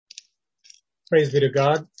Praise be to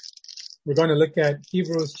God. We're going to look at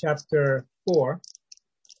Hebrews chapter 4.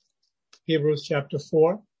 Hebrews chapter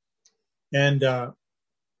 4. And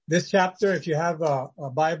this chapter, if you have a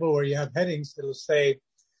Bible where you have headings, it'll say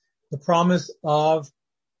the promise of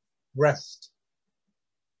rest.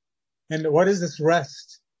 And what is this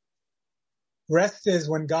rest? Rest is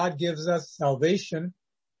when God gives us salvation.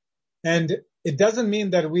 And it doesn't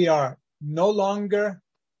mean that we are no longer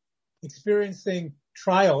experiencing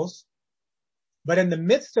trials. But in the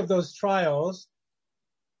midst of those trials,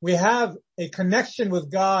 we have a connection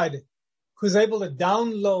with God who's able to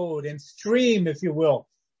download and stream, if you will,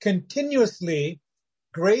 continuously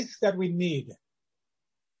grace that we need.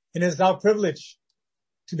 And it's our privilege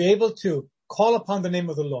to be able to call upon the name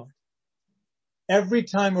of the Lord every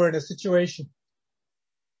time we're in a situation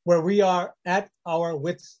where we are at our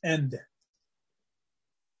wits' end.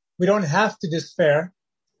 We don't have to despair,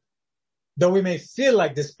 though we may feel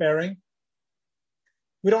like despairing.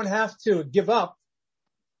 We don't have to give up,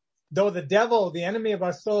 though the devil, the enemy of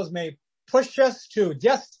our souls, may push us to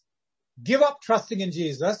just give up trusting in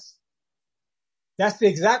Jesus. That's the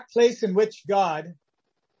exact place in which God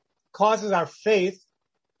causes our faith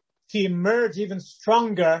to emerge even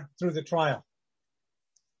stronger through the trial.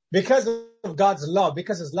 Because of God's love,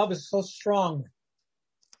 because His love is so strong,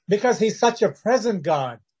 because He's such a present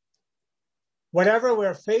God, whatever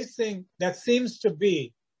we're facing that seems to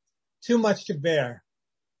be too much to bear,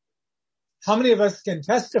 how many of us can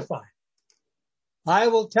testify? I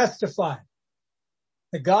will testify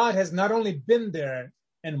that God has not only been there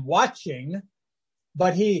and watching,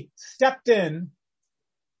 but He stepped in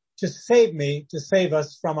to save me, to save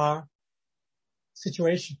us from our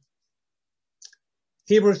situation.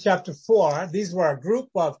 Hebrews chapter 4, these were a group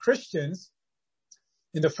of Christians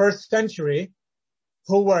in the first century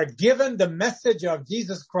who were given the message of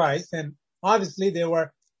Jesus Christ, and obviously they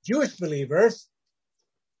were Jewish believers.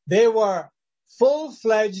 They were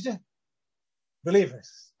full-fledged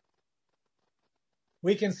believers.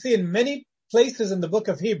 We can see in many places in the book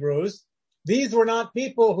of Hebrews, these were not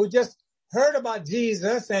people who just heard about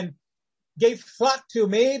Jesus and gave thought to,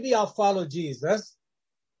 maybe I'll follow Jesus.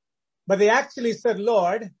 But they actually said,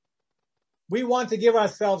 Lord, we want to give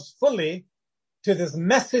ourselves fully to this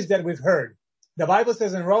message that we've heard. The Bible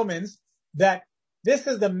says in Romans that this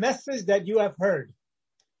is the message that you have heard.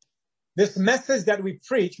 This message that we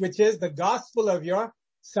preach, which is the gospel of your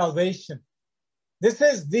salvation. This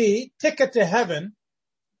is the ticket to heaven.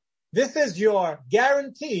 This is your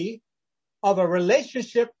guarantee of a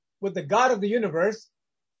relationship with the God of the universe,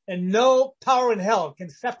 and no power in hell can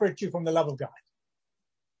separate you from the love of God.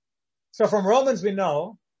 So from Romans, we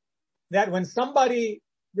know that when somebody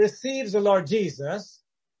receives the Lord Jesus,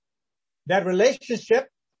 that relationship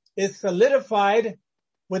is solidified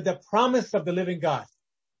with the promise of the living God.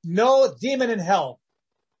 No demon in hell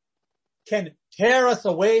can tear us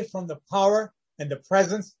away from the power and the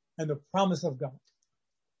presence and the promise of God.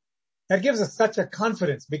 That gives us such a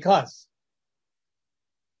confidence because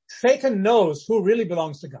Satan knows who really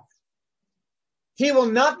belongs to God. He will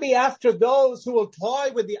not be after those who will toy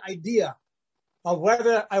with the idea of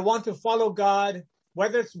whether I want to follow God,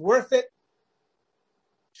 whether it's worth it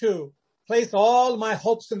to place all my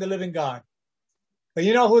hopes in the living God. But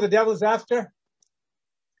you know who the devil's after?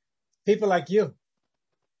 People like you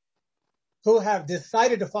who have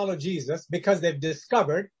decided to follow Jesus because we've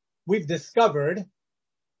discovered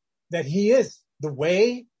that He is the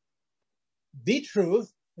way, the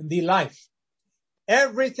truth, and the life.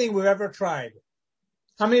 Everything we've ever tried.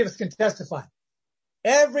 How many of us can testify?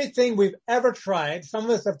 Everything we've ever tried, some of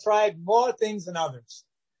us have tried more things than others.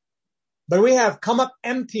 But we have come up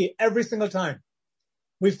empty every single time.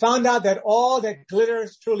 We found out that all that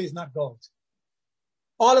glitters truly is not gold.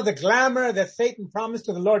 All of the glamour that Satan promised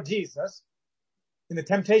to the Lord Jesus in the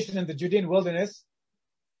temptation in the Judean wilderness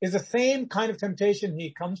is the same kind of temptation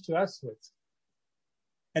He comes to us with.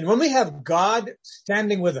 And when we have God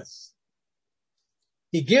standing with us,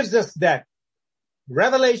 He gives us that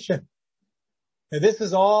revelation that this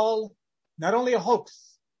is all not only a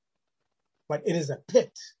hoax, but it is a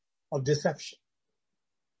pit of deception.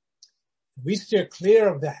 We steer clear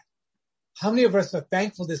of that. How many of us are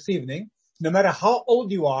thankful this evening? No matter how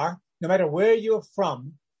old you are, no matter where you're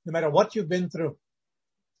from, no matter what you've been through.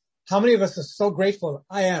 How many of us are so grateful?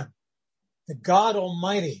 I am. That God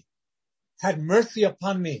Almighty had mercy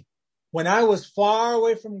upon me when I was far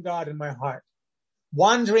away from God in my heart,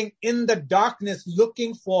 wandering in the darkness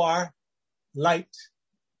looking for light.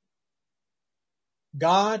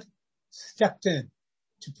 God stepped in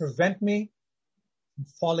to prevent me from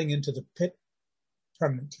falling into the pit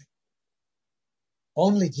permanently.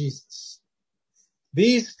 Only Jesus.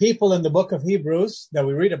 These people in the book of Hebrews that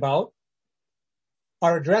we read about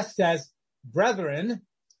are addressed as brethren,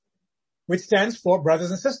 which stands for brothers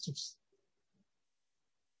and sisters.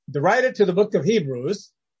 The writer to the book of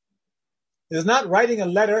Hebrews is not writing a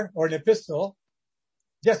letter or an epistle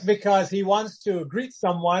just because he wants to greet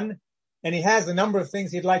someone and he has a number of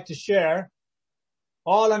things he'd like to share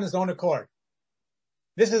all on his own accord.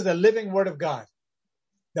 This is the living word of God.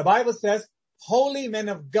 The Bible says holy men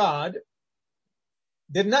of God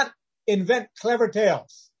did not invent clever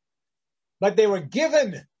tales, but they were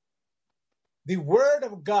given the word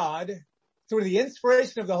of God through the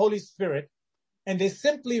inspiration of the Holy Spirit, and they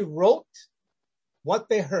simply wrote what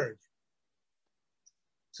they heard.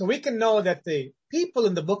 So we can know that the people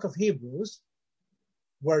in the book of Hebrews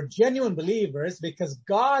were genuine believers because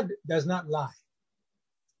God does not lie.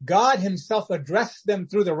 God himself addressed them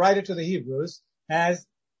through the writer to the Hebrews as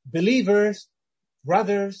believers,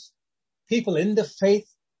 brothers, people in the faith,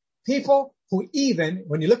 people who even,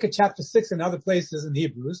 when you look at chapter 6 and other places in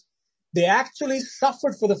Hebrews, they actually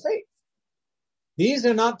suffered for the faith. These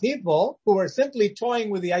are not people who are simply toying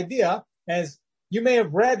with the idea, as you may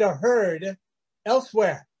have read or heard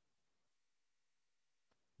elsewhere.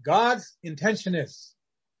 God's intention is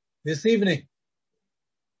this evening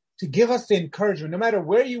to give us the encouragement, no matter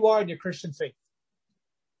where you are in your Christian faith,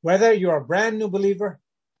 whether you're a brand new believer,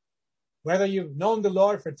 whether you've known the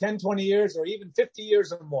Lord for 10, 20 years, or even 50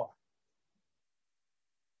 years or more.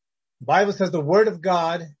 The Bible says the word of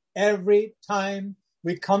God, every time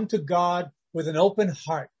we come to God with an open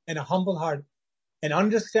heart and a humble heart and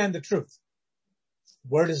understand the truth, the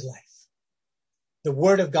word is life. The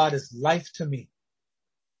word of God is life to me.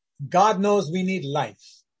 God knows we need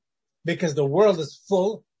life because the world is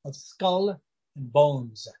full of skull and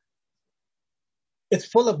bones. It's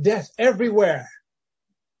full of death everywhere.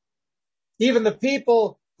 Even the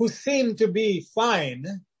people who seem to be fine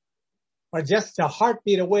are just a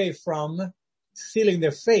heartbeat away from sealing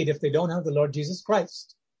their fate if they don't have the Lord Jesus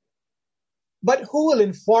Christ. But who will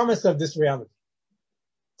inform us of this reality?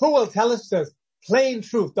 Who will tell us the plain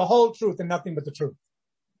truth, the whole truth, and nothing but the truth?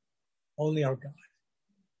 Only our God.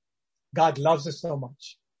 God loves us so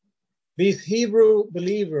much. These Hebrew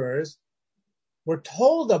believers were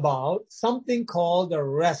told about something called the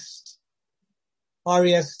rest,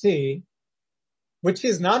 R-E-S-T, which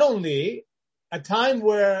is not only a time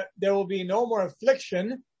where there will be no more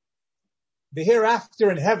affliction, the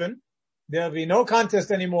hereafter in heaven, there will be no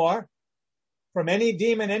contest anymore from any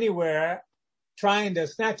demon anywhere trying to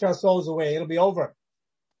snatch our souls away. It'll be over.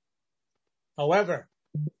 However,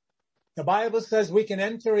 the Bible says we can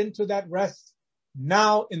enter into that rest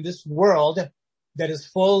now in this world that is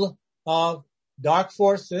full of dark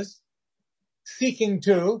forces seeking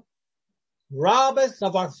to rob us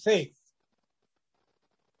of our faith.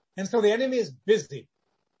 And so the enemy is busy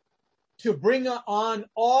to bring on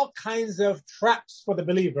all kinds of traps for the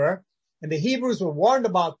believer. And the Hebrews were warned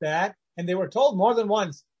about that. And they were told more than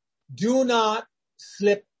once, do not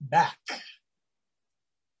slip back.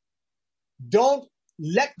 Don't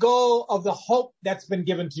let go of the hope that's been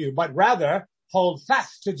given to you, but rather hold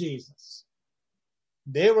fast to Jesus.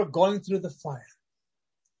 They were going through the fire.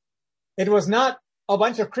 It was not a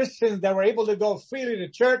bunch of Christians that were able to go freely to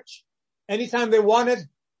church anytime they wanted,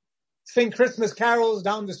 sing Christmas carols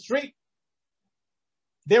down the street.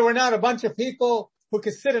 They were not a bunch of people who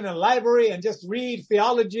could sit in a library and just read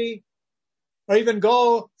theology or even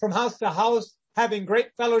go from house to house having great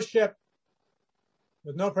fellowship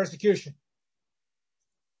with no persecution.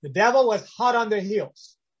 The devil was hot on their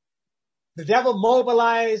heels. The devil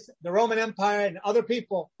mobilized the Roman Empire and other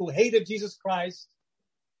people who hated Jesus Christ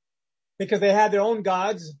because they had their own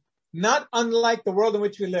gods, not unlike the world in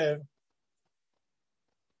which we live.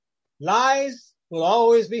 Lies will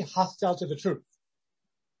always be hostile to the truth.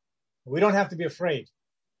 We don't have to be afraid.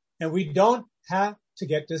 And we don't have to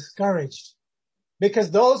get discouraged because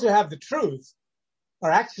those who have the truth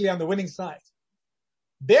are actually on the winning side.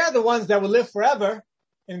 They're the ones that will live forever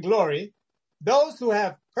in glory. Those who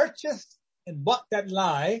have purchased and bought that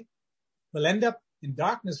lie will end up in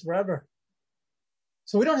darkness forever.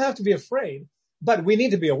 So we don't have to be afraid, but we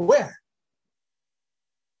need to be aware.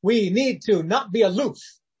 We need to not be aloof,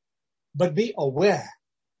 but be aware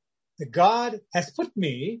that God has put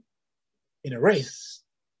me in a race.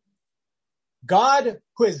 God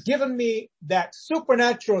who has given me that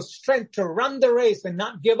supernatural strength to run the race and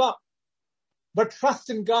not give up, but trust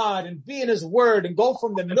in God and be in his word and go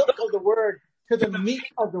from the milk of the word to the meat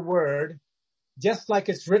of the word, just like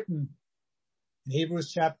it's written in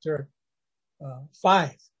Hebrews chapter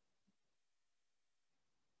 5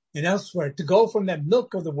 and elsewhere, to go from that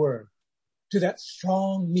milk of the word to that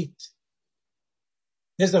strong meat.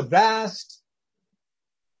 There's a vast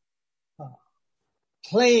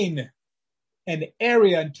plain and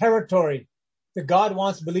area and territory that God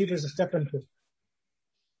wants believers to step into.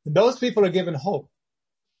 And those people are given hope.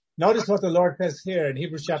 Notice what the Lord says here in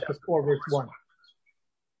Hebrews chapter 4, verse 1.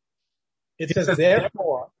 It says,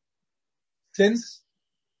 therefore, since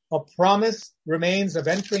a promise remains of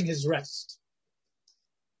entering his rest,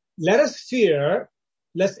 let us fear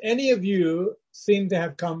lest any of you seem to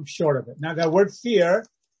have come short of it. Now, that word fear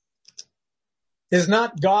is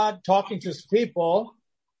not God talking to his people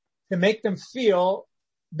to make them feel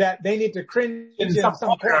that they need to cringe in some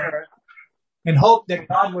corner and hope that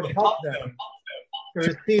God would help them to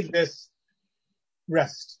receive this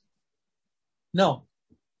rest. No.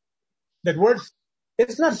 That word,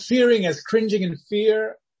 it's not fearing as cringing in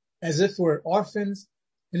fear, as if we're orphans,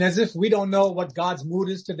 and as if we don't know what God's mood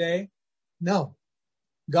is today. No.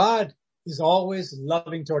 God is always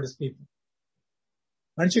loving toward his people.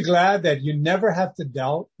 Aren't you glad that you never have to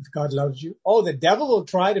doubt if God loves you? Oh, the devil will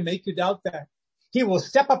try to make you doubt that. He will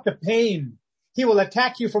step up the pain. He will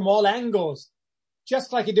attack you from all angles,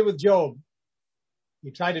 just like he did with Job.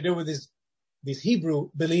 He tried to do with these Hebrew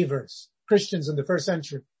believers, Christians in the first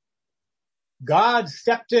century. God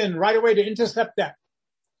stepped in right away to intercept that,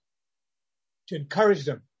 to encourage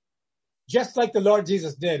them, just like the Lord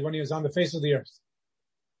Jesus did when he was on the face of the earth.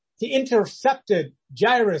 He intercepted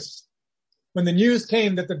Jairus when the news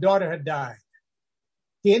came that the daughter had died.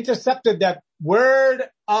 He intercepted that word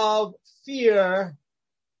of fear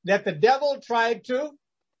that the devil tried to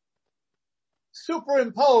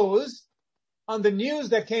superimpose on the news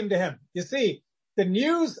that came to him. You see, the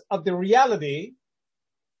news of the reality,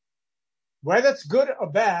 whether it's good or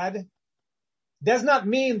bad, does not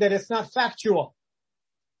mean that it's not factual.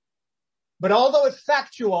 But although it's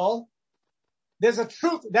factual, there's a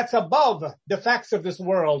truth that's above the facts of this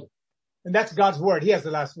world. And that's God's word. He has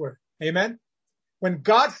the last word. Amen. When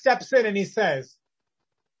God steps in and he says,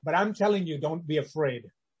 but I'm telling you, don't be afraid.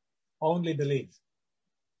 Only believe.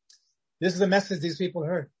 This is the message these people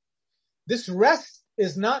heard. This rest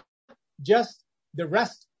is not just the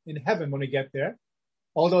rest in heaven when we get there,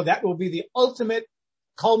 although that will be the ultimate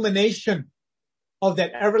culmination of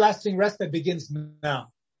that everlasting rest that begins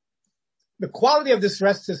now. The quality of this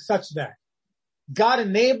rest is such that God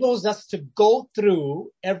enables us to go through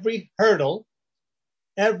every hurdle,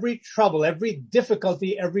 every trouble, every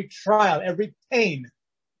difficulty, every trial, every pain,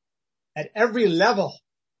 at every level,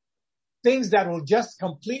 things that will just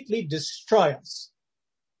completely destroy us.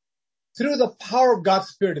 Through the power of God's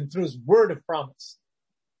Spirit and through his word of promise,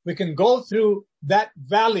 we can go through that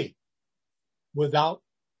valley without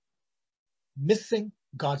missing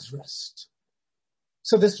God's rest.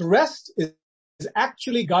 So this rest is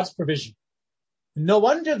actually God's provision. No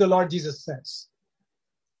wonder the Lord Jesus says,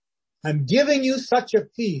 I'm giving you such a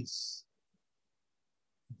peace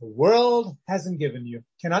the world hasn't given you,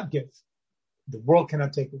 cannot give. The world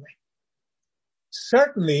cannot take away.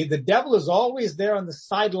 Certainly, the devil is always there on the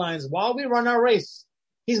sidelines while we run our race.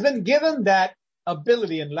 He's been given that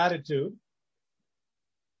ability and latitude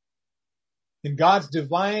in God's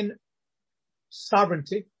divine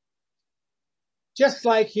sovereignty, just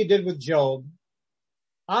like he did with Job,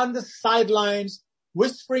 on the sidelines,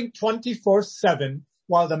 whispering 24/7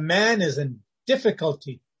 while the man is in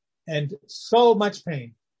difficulty and so much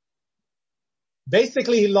pain.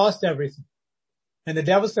 Basically, he lost everything. And the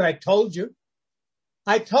devil said, I told you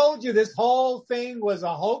this whole thing was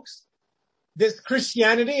a hoax. This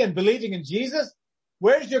Christianity and believing in Jesus,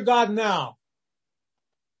 where's your God now?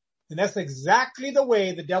 And that's exactly the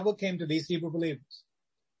way the devil came to these Hebrew believers.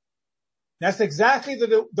 That's exactly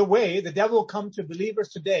the way the devil will come to believers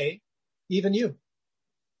today, even you.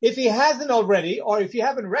 If he hasn't already, or if you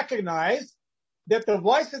haven't recognized that the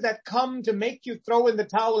voices that come to make you throw in the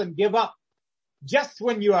towel and give up, just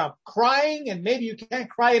when you are crying and maybe you can't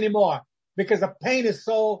cry anymore because the pain is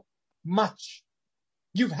so much.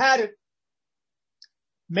 You've had it.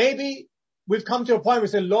 Maybe we've come to a point where we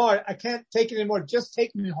say, Lord, I can't take it anymore. Just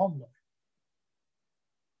take me home, Lord.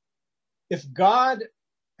 If God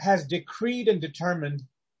has decreed and determined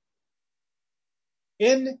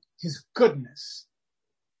in his goodness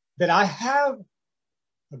that I have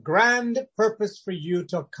a grand purpose for you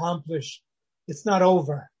to accomplish, it's not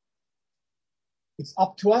over. It's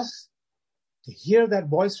up to us to hear that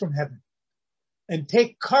voice from heaven and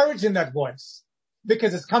take courage in that voice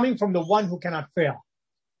because it's coming from the one who cannot fail.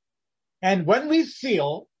 And when we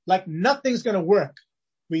feel like nothing's going to work,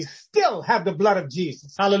 we still have the blood of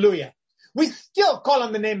Jesus. Hallelujah. We still call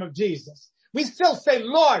on the name of Jesus. We still say,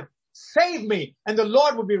 Lord, save me. And the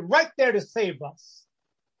Lord will be right there to save us.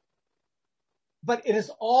 But it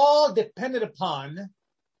is all dependent upon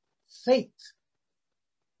faith.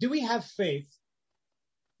 Do we have faith?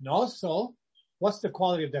 And also, what's the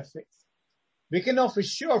quality of that faith? We can know for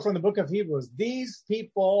sure from the book of Hebrews, these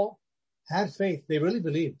people had faith. They really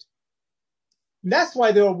believed. And that's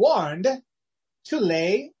why they were warned to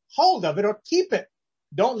lay hold of it or keep it.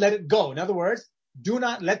 Don't let it go. In other words, do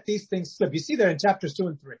not let these things slip. You see that in chapters 2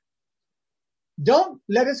 and 3. Don't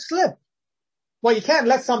let it slip. Well, you can't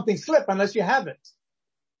let something slip unless you have it.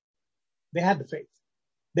 They had the faith.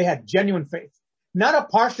 They had genuine faith. Not a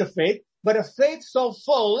partial faith, but a faith so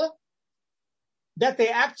full that they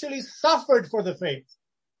actually suffered for the faith.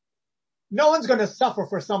 No one's going to suffer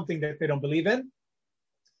for something that they don't believe in.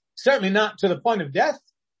 Certainly not to the point of death.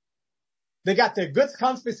 They got their goods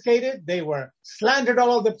confiscated. They were slandered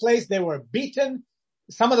all over the place. They were beaten.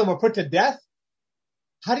 Some of them were put to death.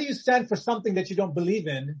 How do you stand for something that you don't believe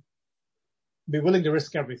in? Be willing to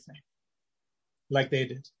risk everything like they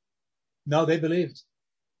did. No, they believed.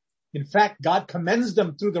 In fact, God commends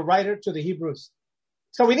them through the writer to the Hebrews.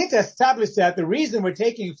 So we need to establish that. The reason we're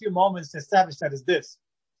taking a few moments to establish that is this.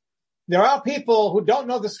 There are people who don't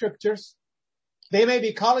know the scriptures. They may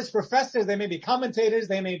be college professors. They may be commentators.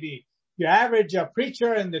 They may be your average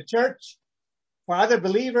preacher in the church or other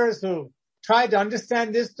believers who try to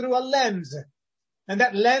understand this through a lens. And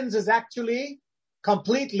that lens is actually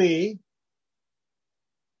completely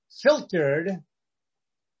filtered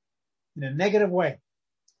in a negative way.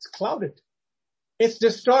 It's clouded. It's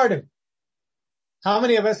distorted. How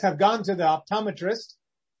many of us have gone to the optometrist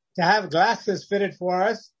to have glasses fitted for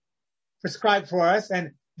us, prescribed for us,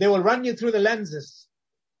 and they will run you through the lenses.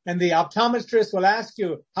 And the optometrist will ask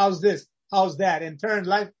you, how's this? How's that? And turn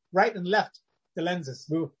right and left the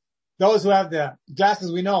lenses. Those who have the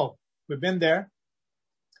glasses, we know. We've been there.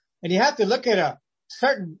 And you have to look at a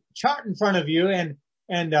certain chart in front of you and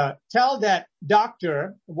tell that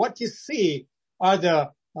doctor what you see are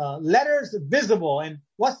the letters visible and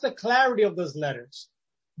what's the clarity of those letters.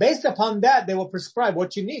 Based upon that, they will prescribe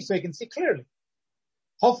what you need so you can see clearly.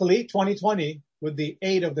 Hopefully 2020 with the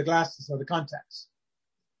aid of the glasses or the contacts.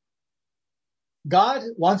 God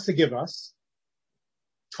wants to give us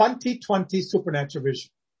 2020 supernatural vision.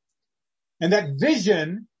 And that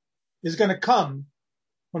vision is going to come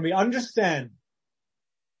when we understand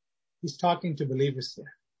He's talking to believers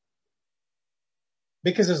here.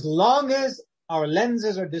 Because as long as our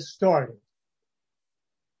lenses are distorted,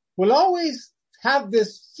 we'll always have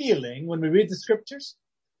this feeling when we read the scriptures,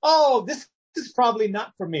 oh, this is probably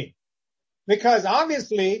not for me. Because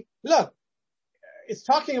obviously, look, it's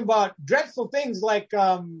talking about dreadful things like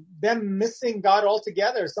them missing God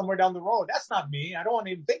altogether somewhere down the road. That's not me. I don't want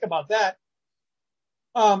to even think about that.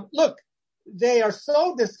 Look, they are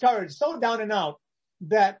so discouraged, so down and out,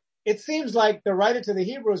 that it seems like the writer to the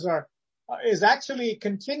Hebrews is actually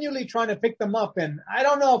continually trying to pick them up. And I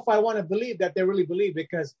don't know if I want to believe that they really believe,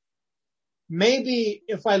 because maybe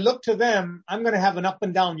if I look to them, I'm going to have an up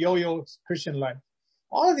and down yo-yo Christian life.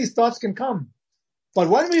 All of these thoughts can come. But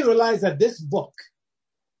when we realize that this book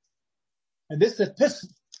and this epistle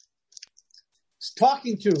is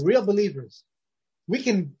talking to real believers, we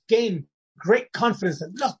can gain great confidence.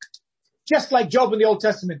 And look, just like Job in the Old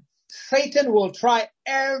Testament, Satan will try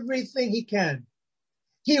everything he can.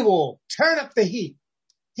 He will turn up the heat.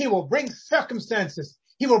 He will bring circumstances.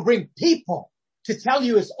 He will bring people to tell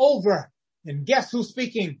you it's over. And guess who's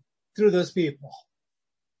speaking through those people?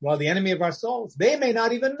 Well, the enemy of our souls. They may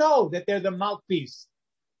not even know that they're the mouthpiece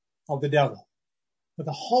of the devil. But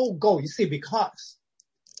the whole goal, you see, because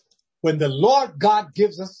when the Lord God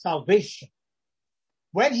gives us salvation,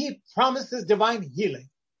 when He promises divine healing,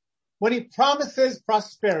 when He promises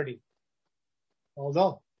prosperity,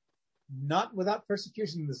 although not without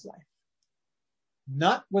persecution in this life,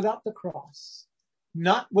 not without the cross,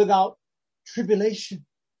 not without tribulation,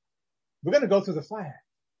 we're going to go through the fire.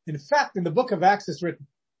 In fact, in the book of Acts it's written,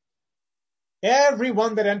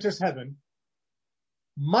 everyone that enters heaven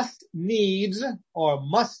must needs or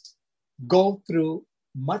must go through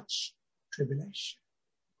much tribulation.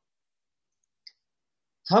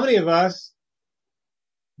 How many of us,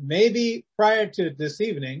 maybe prior to this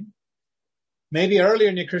evening, maybe earlier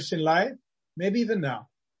in your Christian life, maybe even now,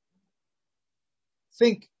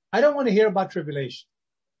 think, I don't want to hear about tribulation.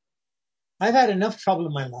 I've had enough trouble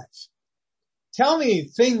in my life. Tell me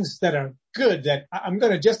things that are good, that I'm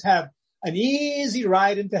going to just have an easy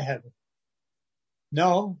ride into heaven.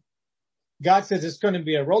 No. God says it's going to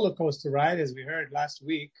be a roller coaster ride, as we heard last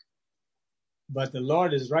week. But the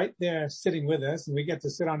Lord is right there sitting with us, and we get to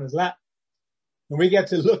sit on His lap. And we get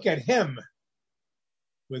to look at Him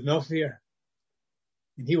with no fear.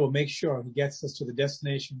 And He will make sure He gets us to the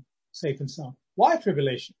destination safe and sound. Why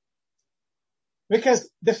tribulation? Because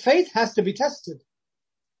the faith has to be tested.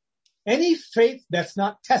 Any faith that's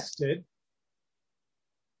not tested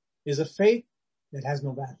is a faith that has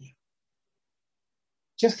no value.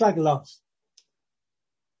 Just like love.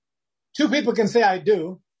 Two people can say I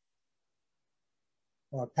do,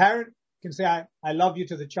 or a parent can say I love you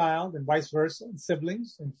to the child, and vice versa, and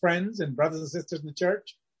siblings and friends and brothers and sisters in the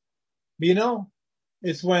church. But you know,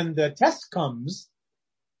 it's when the test comes.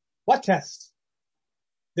 What test?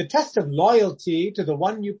 The test of loyalty to the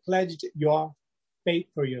one you pledged your faith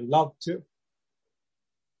or your love to.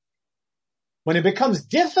 When it becomes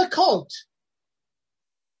difficult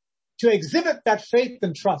to exhibit that faith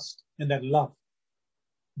and trust and that love,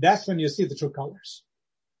 that's when you see the true colors.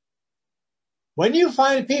 When you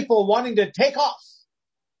find people wanting to take off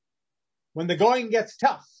when the going gets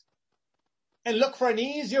tough and look for an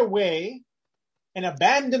easier way and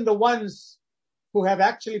abandon the ones who have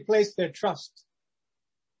actually placed their trust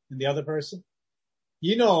in the other person,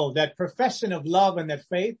 you know that profession of love and that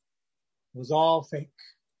faith was all fake.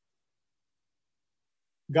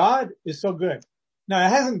 God is so good. Now,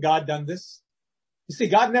 hasn't God done this? You see,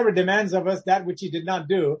 God never demands of us that which he did not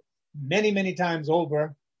do many, many times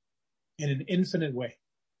over in an infinite way.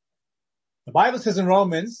 The Bible says in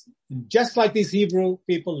Romans, just like these Hebrew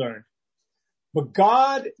people learned, but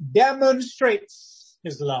God demonstrates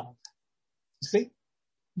his love. You see,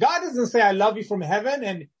 God doesn't say, I love you from heaven,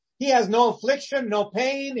 and he has no affliction, no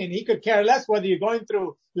pain, and he could care less whether you're going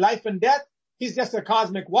through life and death. He's just a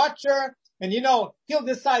cosmic watcher. And you know, he'll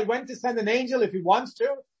decide when to send an angel if he wants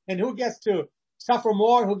to, and who gets to suffer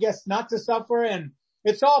more, who gets not to suffer. And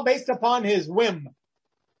it's all based upon his whim,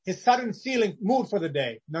 his sudden feeling, mood for the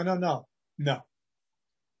day. No.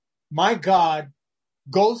 My God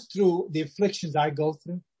goes through the afflictions I go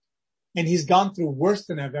through, and he's gone through worse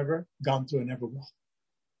than I've ever gone through and ever will.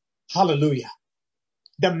 Hallelujah.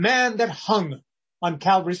 The man that hung on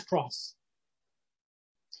Calvary's cross,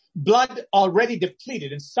 blood already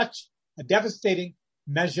depleted in such a devastating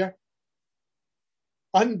measure,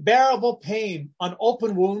 unbearable pain on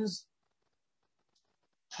open wounds,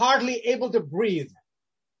 hardly able to breathe.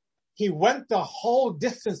 He went the whole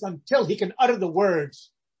distance until he can utter the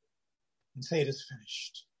words and say, it is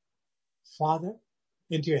finished. Father,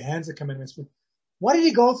 into your hands I commend my spirit. What did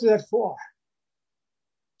he go through that for?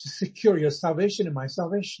 To secure your salvation and my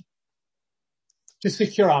salvation. To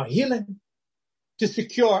secure our healing. To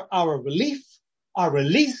secure our relief, our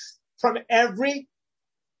release from every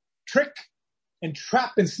trick and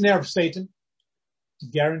trap and snare of Satan, to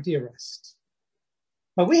guarantee a rest.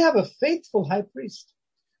 But we have a faithful high priest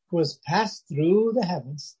who has passed through the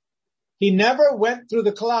heavens. He never went through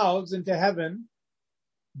the clouds into heaven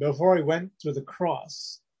before he went through the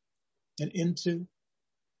cross and into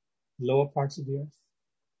lower parts of the earth.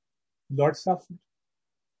 The Lord suffered.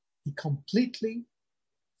 He completely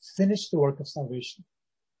finished the work of salvation.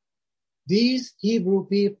 These Hebrew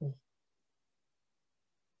people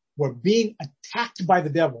were being attacked by the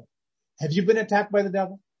devil. Have you been attacked by the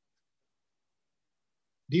devil?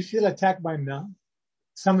 Do you feel attacked by him now?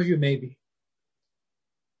 Some of you may be.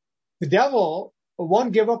 The devil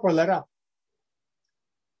won't give up or let up.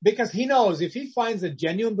 Because he knows if he finds a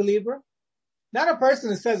genuine believer, not a person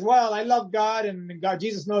that says, well, I love God and God,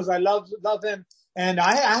 Jesus knows I love him. And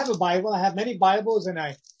I have a Bible. I have many Bibles and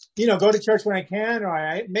I, go to church when I can, or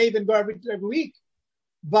I may even go every week.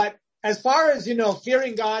 But as far as,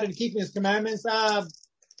 fearing God and keeping his commandments,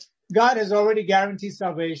 God has already guaranteed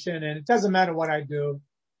salvation and it doesn't matter what I do.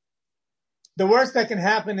 The worst that can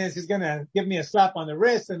happen is he's going to give me a slap on the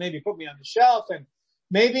wrist and maybe put me on the shelf and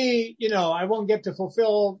maybe, I won't get to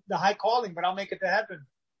fulfill the high calling, but I'll make it to heaven.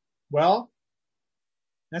 Well,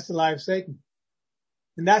 that's the lie of Satan.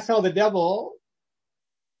 And that's how the devil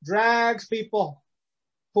drags people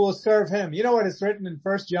who will serve him. You know what is written in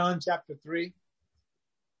 1 John chapter 3?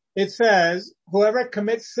 It says, whoever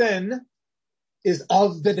commits sin is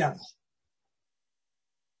of the devil.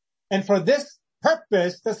 And for this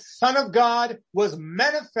purpose, the Son of God was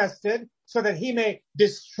manifested so that he may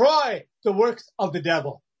destroy the works of the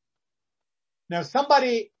devil. Now, if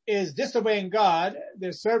somebody is disobeying God,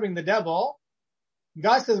 they're serving the devil.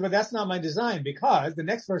 God says, but that's not my design, because the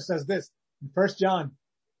next verse says this in 1 John,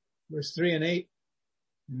 verse 3 and 8,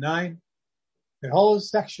 and 9. The whole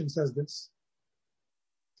section says this.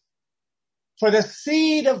 For the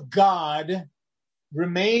seed of God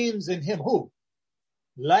remains in him. Who?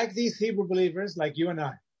 Like these Hebrew believers, like you and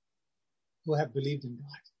I, who have believed in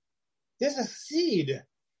God. There's a seed.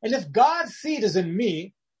 And if God's seed is in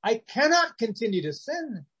me, I cannot continue to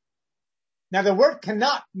sin. Now the word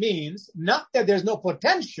cannot means not that there's no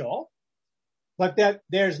potential, but that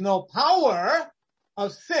there's no power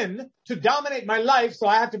of sin to dominate my life, so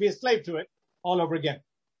I have to be a slave to it all over again.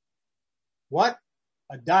 What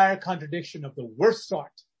a dire contradiction of the worst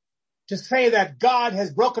sort. To say that God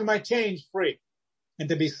has broken my chains free and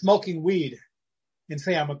to be smoking weed and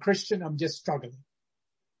say I'm a Christian, I'm just struggling.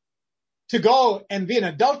 To go and be an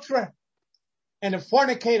adulterer and a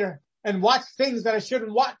fornicator and watch things that I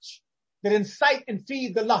shouldn't watch, that incite and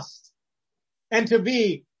feed the lust, and to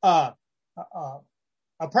be a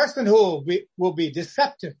person who will be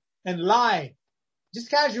deceptive and lie just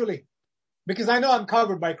casually because I know I'm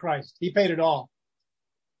covered by Christ. He paid it all.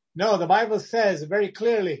 No, the Bible says very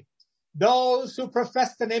clearly, those who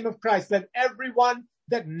profess the name of Christ, let everyone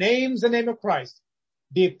that names the name of Christ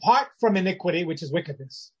depart from iniquity, which is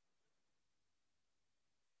wickedness.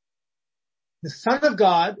 The Son of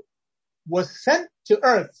God was sent to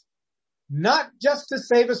earth not just to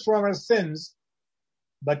save us from our sins,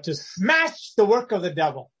 but to smash the work of the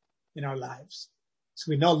devil in our lives. So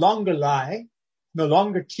we no longer lie, no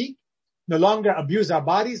longer cheat, no longer abuse our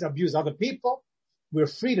bodies, abuse other people. We're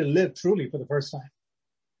free to live truly for the first time.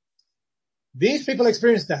 These people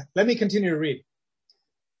experienced that. Let me continue to read.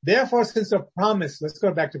 Therefore, since a promise, let's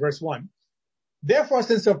go back to verse 1. Therefore,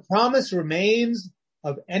 since a promise remains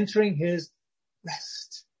of entering his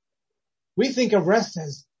rest. We think of rest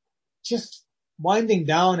as just winding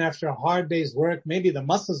down after a hard day's work. Maybe the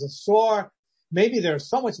muscles are sore. Maybe there's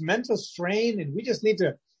so much mental strain and we just need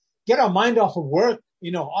to get our mind off of work,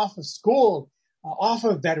 off of school, off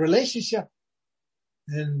of that relationship.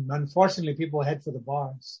 And unfortunately, people head for the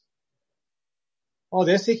bars. Oh,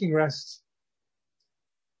 they're seeking rest.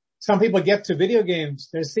 Some people get to video games.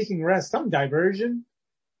 They're seeking rest, some diversion.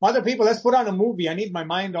 Other people, let's put on a movie. I need my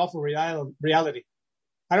mind off of reality.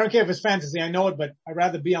 I don't care if it's fantasy. I know it, but I'd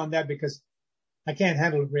rather be on that because I can't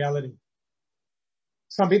handle reality.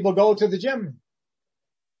 Some people go to the gym.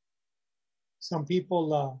 Some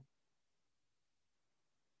people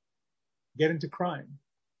get into crime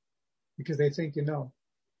because they think,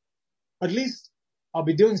 at least I'll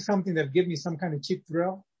be doing something that'll give me some kind of cheap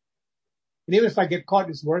thrill. And even if I get caught,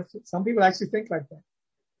 it's worth it. Some people actually think like that.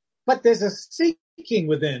 But there's a seeking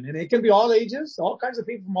within, and it can be all ages, all kinds of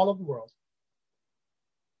people from all over the world.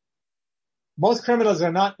 Most criminals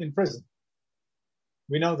are not in prison.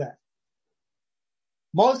 We know that.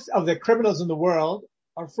 Most of the criminals in the world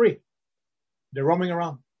are free. They're roaming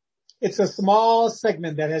around. It's a small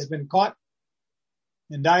segment that has been caught,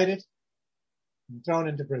 indicted, and thrown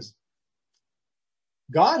into prison.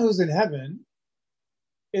 God, who's in heaven,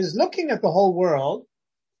 is looking at the whole world,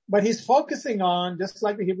 but he's focusing on, just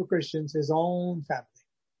like the Hebrew Christians, his own family.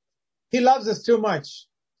 He loves us too much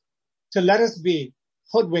to let us be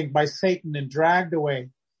hoodwinked by Satan and dragged away.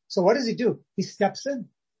 So what does he do? He steps in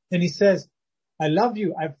and he says, I love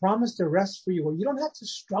you. I promised to rest for you. Well, you don't have to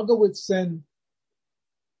struggle with sin.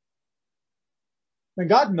 And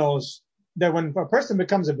God knows that when a person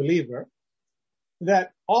becomes a believer,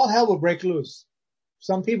 that all hell will break loose.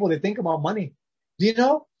 Some people, they think about money. Do you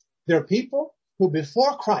know there are people who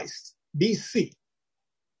before Christ, BC,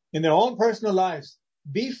 in their own personal lives,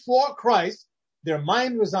 before Christ, their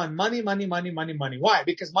mind was on money, money, money, money, money. Why?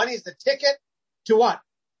 Because money is the ticket to what?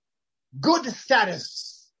 Good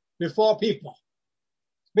status before people.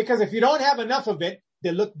 Because if you don't have enough of it,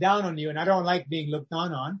 they look down on you, and I don't like being looked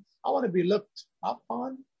down on. I want to be looked up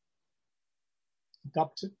on, looked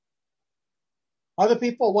up to. Other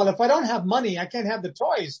people, well, if I don't have money, I can't have the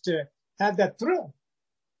toys to have that thrill.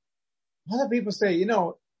 Other people say,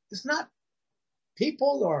 it's not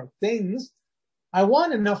people or things. I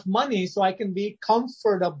want enough money so I can be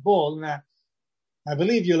comfortable. Now, I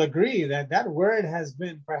believe you'll agree that that word has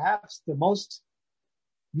been perhaps the most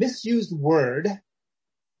misused word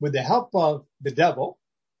with the help of the devil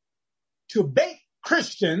to bait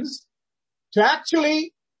Christians to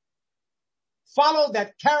actually follow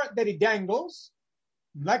that carrot that he dangles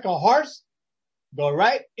like a horse, go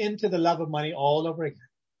right into the love of money all over again.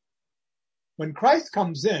 When Christ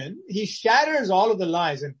comes in, he shatters all of the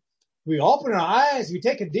lies, and we open our eyes, we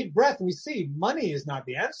take a deep breath, and we see money is not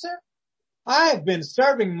the answer. I've been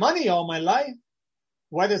serving money all my life,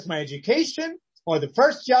 whether it's my education or the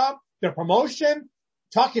first job, the promotion,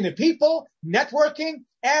 talking to people, networking,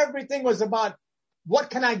 everything was about what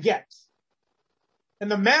can I get?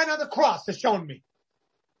 And the man on the cross has shown me.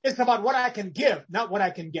 It's about what I can give, not what I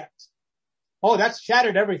can get. Oh, that's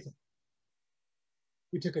shattered everything.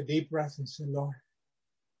 We took a deep breath and said, Lord,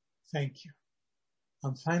 thank you.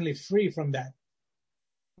 I'm finally free from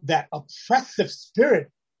that oppressive spirit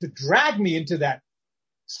to drag me into that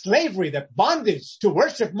slavery, that bondage to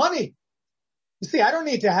worship money. You see, I don't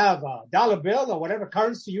need to have a dollar bill or whatever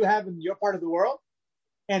currency you have in your part of the world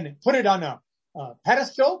and put it on a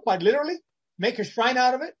pedestal, quite literally, make a shrine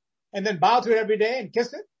out of it, and then bow to it every day and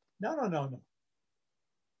kiss it? No. As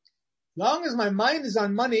long as my mind is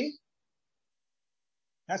on money,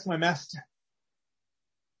 that's my master.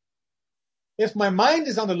 If my mind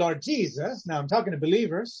is on the Lord Jesus, now I'm talking to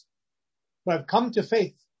believers who have come to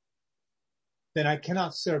faith, then I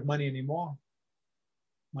cannot serve money anymore.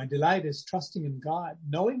 My delight is trusting in God,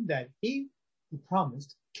 knowing that He who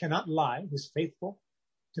promised cannot lie, who is faithful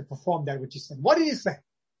to perform that which He said. What did He say?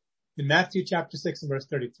 In Matthew chapter 6 and verse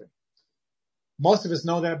 33. Most of us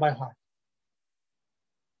know that by heart.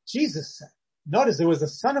 Jesus said, notice there was the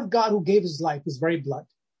Son of God who gave His life, His very blood,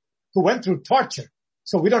 who went through torture,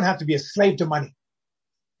 so we don't have to be a slave to money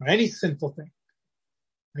or any sinful thing.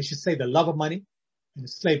 I should say the love of money and a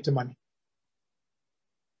slave to money.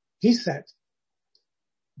 He said,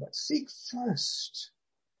 but seek first.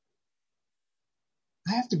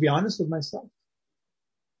 I have to be honest with myself.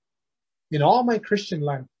 In all my Christian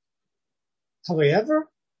life, have I ever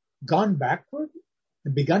gone backward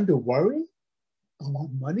and begun to worry about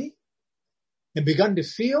money and begun to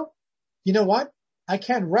feel, you know what? I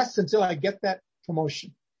can't rest until I get that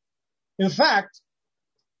promotion. In fact,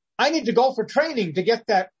 I need to go for training to get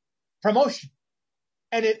that promotion.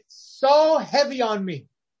 And it's so heavy on me.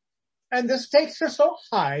 And the stakes are so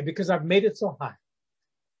high because I've made it so high.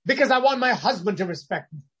 Because I want my husband to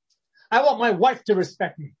respect me. I want my wife to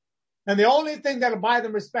respect me. And the only thing that'll buy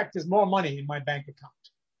them respect is more money in my bank account.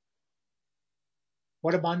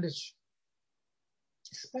 What a bondage.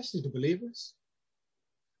 Especially to believers.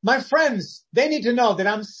 My friends, they need to know that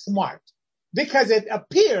I'm smart. Because it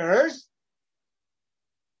appears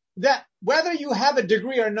that whether you have a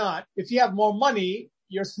degree or not, if you have more money,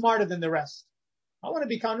 you're smarter than the rest. I want to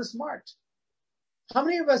be kind of smart. How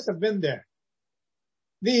many of us have been there?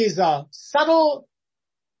 These subtle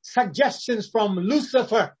suggestions from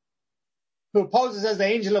Lucifer, who poses as the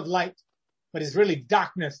angel of light, but is really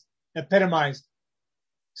darkness, epitomized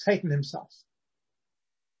Satan himself.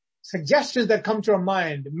 Suggestions that come to our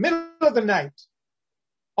mind, middle of the night,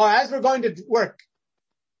 or as we're going to work,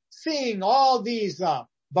 seeing all these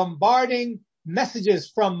bombarding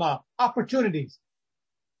messages from opportunities.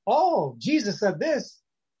 Oh, Jesus said this,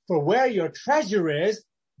 for where your treasure is,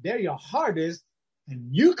 there your heart is, and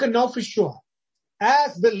you can know for sure,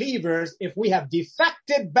 as believers, if we have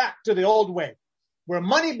defected back to the old way, where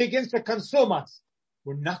money begins to consume us,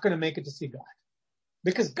 we're not going to make it to see God.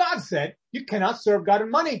 Because God said, you cannot serve God and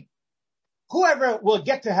money. Whoever will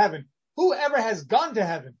get to heaven, whoever has gone to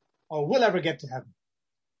heaven, or will ever get to heaven,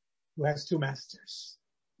 who has two masters?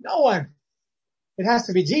 No one. It has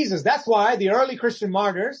to be Jesus. That's why the early Christian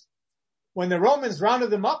martyrs, when the Romans rounded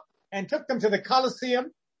them up and took them to the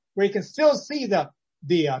Colosseum, where you can still see the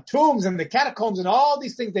tombs and the catacombs and all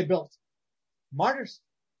these things they built. Martyrs.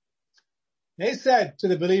 They said to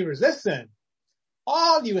the believers, listen,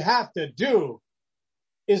 all you have to do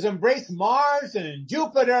is embrace Mars and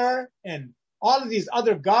Jupiter and all of these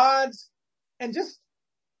other gods and just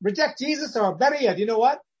reject Jesus, or better yet, you know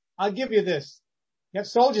what? I'll give you this. You have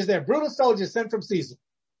soldiers there, brutal soldiers sent from Caesar.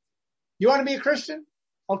 You want to be a Christian?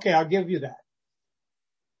 Okay, I'll give you that.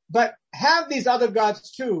 But have these other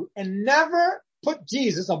gods too, and never put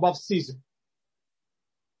Jesus above Caesar.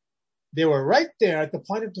 They were right there at the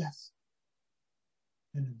point of death.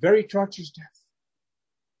 And a very torturous death.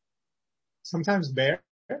 Sometimes bears,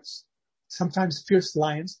 sometimes fierce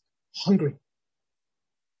lions, hungry.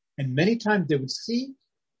 And many times they would see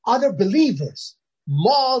other believers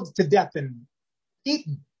mauled to death and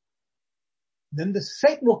eaten. Then the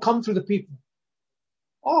Satan will come through the people.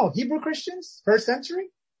 Oh, Hebrew Christians, first century?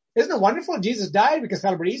 Isn't it wonderful? Jesus died, we can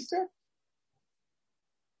celebrate Easter.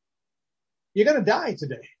 You're going to die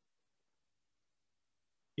today.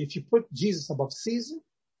 If you put Jesus above Caesar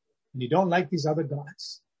and you don't like these other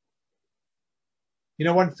gods. You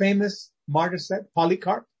know, one famous martyr said,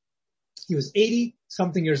 Polycarp, he was 80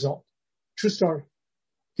 something years old. True story.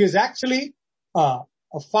 He was actually a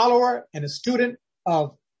follower and a student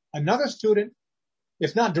of another student,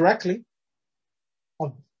 if not directly,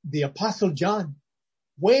 of the Apostle John,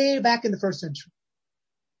 way back in the first century.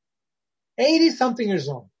 80 something years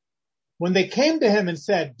old. When they came to him and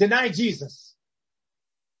said, deny Jesus,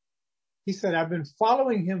 he said, I've been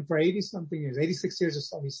following him for 80 something years, 86 years or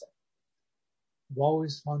so, he said. I've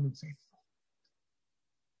always found him faithful.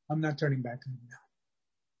 I'm not turning back on him now.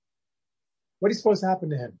 What is supposed to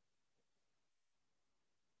happen to him?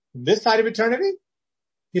 On this side of eternity,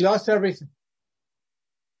 he lost everything.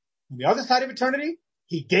 On the other side of eternity,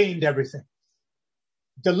 he gained everything.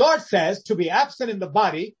 The Lord says to be absent in the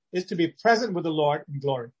body is to be present with the Lord in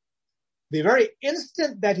glory. The very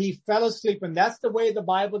instant that he fell asleep, and that's the way the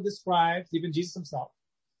Bible describes, even Jesus himself,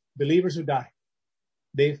 believers who die,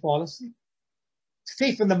 they fall asleep.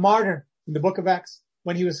 Stephen, the martyr in the book of Acts,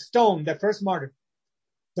 when he was stoned, that first martyr,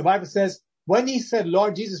 the Bible says, when he said,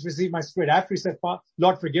 Lord Jesus, receive my spirit, after he said,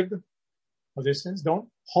 Lord, forgive them of their sins, don't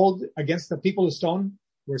hold against the people who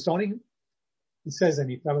were stoning him. It says, and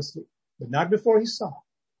he fell asleep, but not before he saw.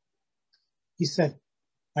 He said,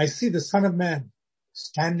 I see the Son of Man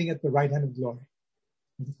standing at the right hand of glory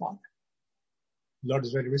of the Father. The Lord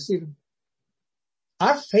is ready to receive him.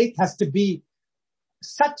 Our faith has to be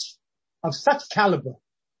of such caliber.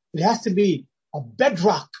 It has to be a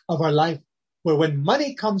bedrock of our life, where when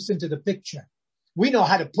money comes into the picture, we know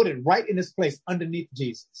how to put it right in its place underneath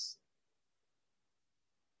Jesus.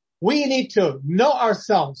 We need to know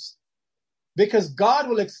ourselves, because God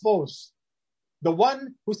will expose the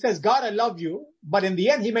one who says, God, I love you. But in the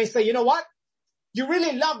end, he may say, you know what? You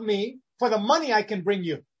really love me for the money I can bring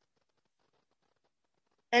you.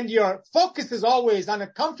 And your focus is always on a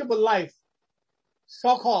comfortable life,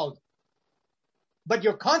 so-called. But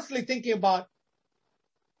you're constantly thinking about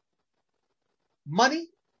money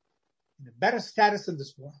and a better status in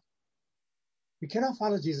this world. We cannot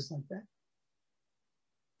follow Jesus like that.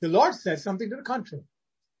 The Lord said something to the contrary.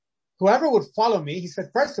 Whoever would follow me, he said,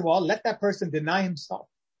 first of all, let that person deny himself.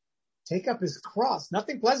 Take up his cross,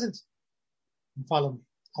 nothing pleasant, and follow me.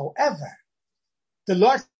 However, the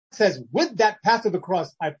Lord says, with that path of the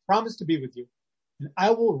cross, I promise to be with you, and I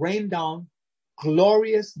will rain down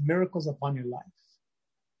glorious miracles upon your life.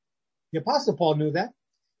 The Apostle Paul knew that.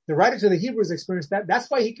 The writer to the Hebrews experienced that. That's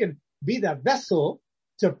why he can be that vessel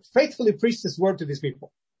to faithfully preach this word to these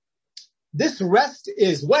people. This rest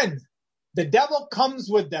is when the devil comes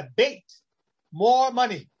with the bait, more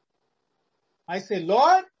money. I say,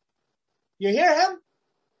 Lord, you hear him?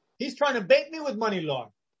 He's trying to bait me with money, Lord.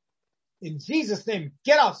 In Jesus' name,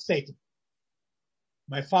 get off, Satan.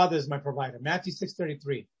 My Father is my provider. Matthew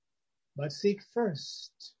 6:33. But seek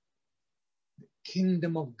first the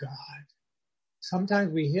kingdom of God.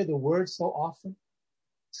 Sometimes we hear the word so often.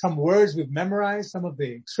 Some words we've memorized, some of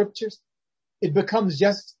the scriptures. It becomes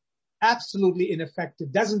just absolutely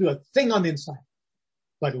ineffective. Doesn't do a thing on the inside.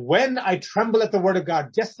 But when I tremble at the word of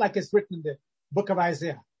God, just like it's written in the book of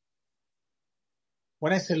Isaiah,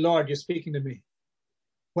 when I say, Lord, you're speaking to me,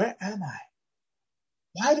 where am I?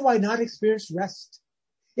 Why do I not experience rest?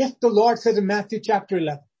 If the Lord says in Matthew chapter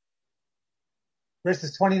 11,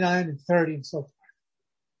 verses 29 and 30 and so forth,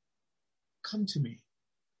 come to me,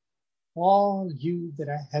 all you that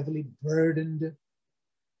are heavily burdened, you're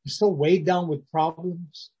so weighed down with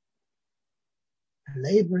problems, you're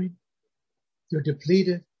laboring, you're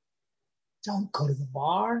depleted. Don't go to the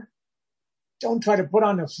bar. Don't try to put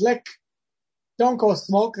on a flick. Don't go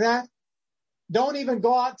smoke that. Don't even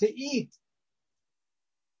go out to eat.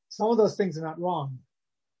 Some of those things are not wrong.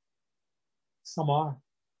 Some are.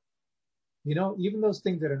 You know, even those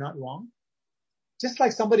things that are not wrong. Just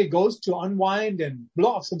like somebody goes to unwind and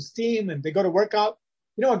blow off some steam and they go to work out.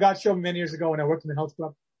 You know what God showed me many years ago when I worked in the health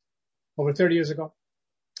club? Over 30 years ago.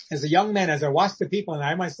 As a young man, as I watched the people, and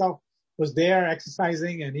I myself was there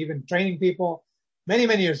exercising and even training people many,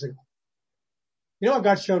 many years ago. You know what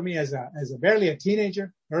God showed me as a barely a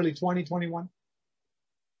teenager, early 20, 21?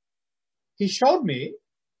 He showed me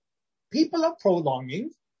people are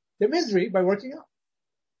prolonging their misery by working out.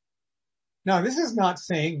 Now, this is not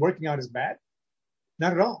saying working out is bad.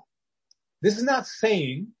 Not at all. This is not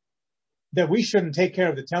saying that we shouldn't take care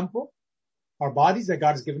of the temple, our bodies that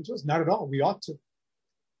God has given to us. Not at all. We ought to.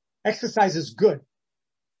 Exercise is good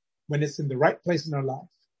when it's in the right place in our life.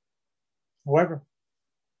 However,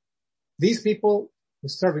 these people were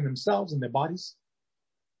serving themselves and their bodies.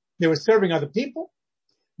 They were serving other people.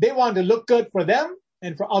 They wanted to look good for them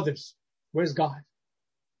and for others. Where's God?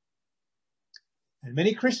 And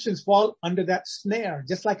many Christians fall under that snare,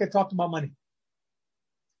 just like I talked about money.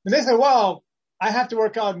 And they say, well, I have to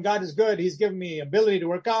work out and God is good. He's given me ability to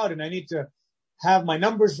work out and I need to have my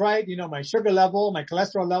numbers right, you know, my sugar level, my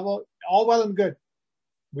cholesterol level, all well and good.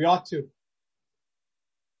 We ought to.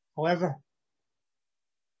 However,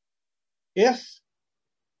 if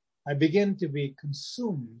I begin to be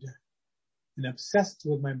consumed and obsessed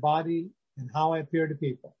with my body and how I appear to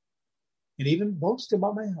people, and even boast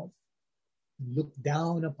about my health, and look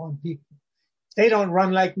down upon people. They don't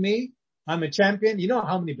run like me. I'm a champion. You know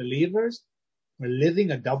how many believers are living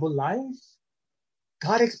a double life?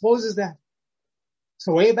 God exposes that.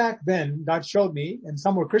 So way back then, God showed me, and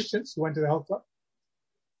some were Christians who went to the health club.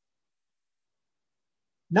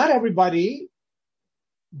 Not everybody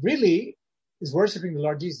really is worshiping the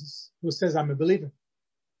Lord Jesus, who says, I'm a believer.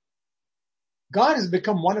 God has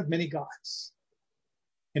become one of many gods.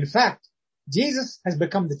 In fact, Jesus has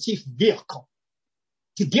become the chief vehicle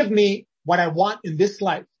to give me what I want in this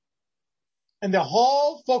life. And the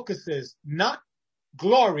whole focus is not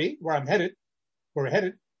glory, where we're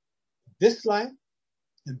headed, this life,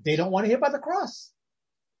 and they don't want to hear about the cross.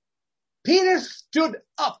 Peter stood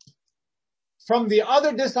up from the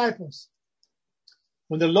other disciples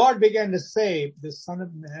when the Lord began to say, the Son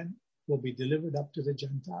of Man will be delivered up to the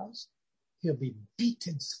Gentiles. He'll be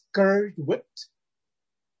beaten, scourged, whipped.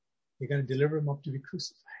 They're going to deliver him up to be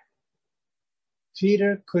crucified.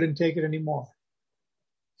 Peter couldn't take it anymore.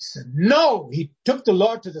 He said, no. He took the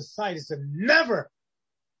Lord to the side. He said, never.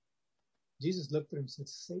 Jesus looked at him and said,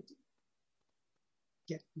 Satan,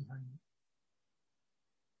 get behind me.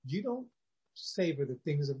 You don't savor the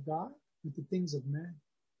things of God with the things of man.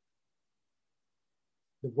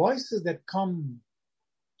 The voices that come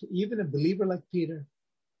to even a believer like Peter,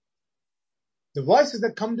 the voices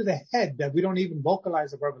that come to the head that we don't even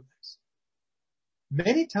vocalize or verbalize.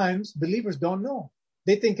 Many times believers don't know.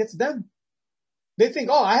 They think it's them. They think,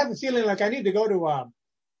 oh, I have a feeling like I need to go to,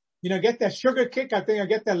 get that sugar kick. I think I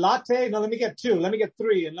get that latte. No, let me get 2. Let me get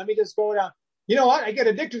 3. And let me just go down. You know what? I get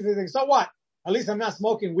addicted to things. So what? At least I'm not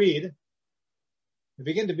smoking weed. They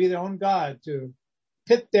begin to be their own God, to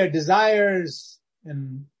pit their desires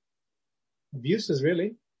and abuses,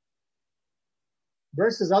 really,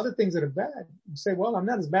 versus other things that are bad. You say, well, I'm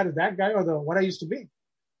not as bad as that guy or what I used to be.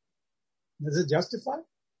 Does it justify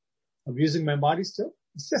abusing my body still?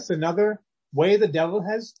 It's just another way the devil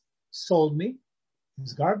has sold me.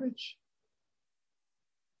 It's garbage.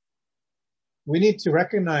 We need to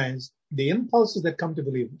recognize the impulses that come to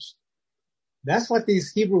believers. That's what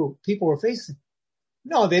these Hebrew people were facing.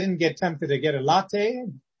 No, they didn't get tempted to get a latte,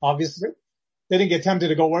 obviously. They didn't get tempted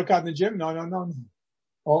to go work out in the gym. No.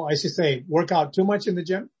 Oh, I should say, work out too much in the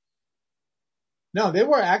gym. No, they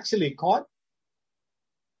were actually caught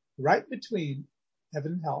right between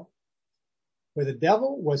heaven and hell, where the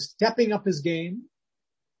devil was stepping up his game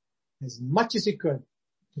as much as he could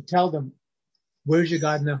to tell them, where's your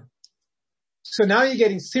God now? So now you're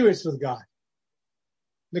getting serious with God.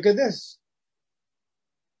 Look at this.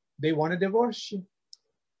 They want to divorce you.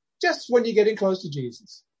 Just when you're getting close to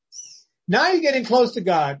Jesus. Now you're getting close to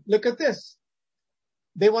God. Look at this.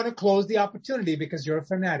 They want to close the opportunity because you're a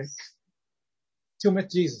fanatic to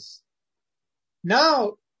meet Jesus.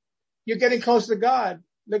 Now you're getting close to God.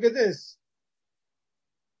 Look at this.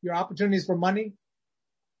 Your opportunities for money,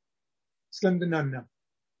 slim to none now.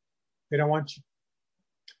 They don't want you.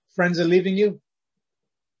 Friends are leaving you.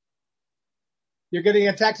 You're getting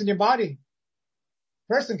attacks in your body.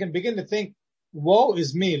 Person can begin to think, woe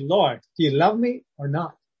is me, Lord. Do you love me or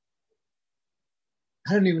not?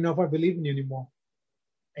 I don't even know if I believe in you anymore.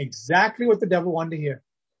 Exactly what the devil wanted to hear.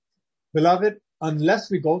 Beloved,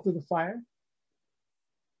 unless we go through the fire,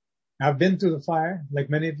 I've been through the fire, like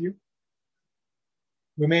many of you.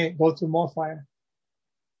 We may go through more fire.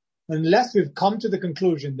 Unless we've come to the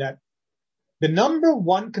conclusion that the number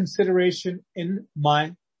one consideration in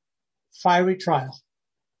my fiery trial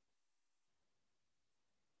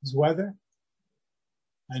is whether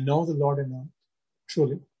I know the Lord or not,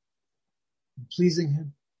 truly. I'm pleasing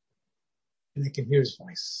him, and I can hear his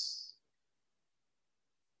voice.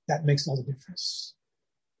 That makes all the difference.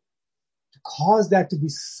 To cause that to be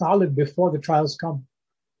solid before the trials come,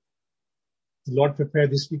 the Lord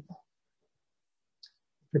prepared these people.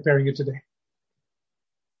 Preparing you today.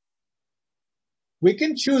 We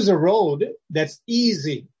can choose a road that's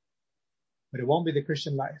easy, but it won't be the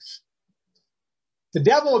Christian life. The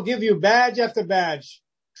devil will give you badge after badge.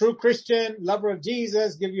 True Christian, lover of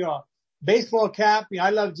Jesus, give you a baseball cap.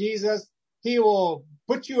 I love Jesus. He will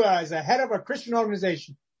put you as a head of a Christian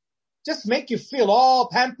organization. Just make you feel all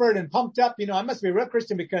pampered and pumped up. I must be a real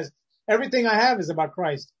Christian because everything I have is about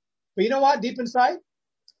Christ. But you know what? Deep inside,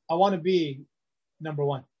 I want to be number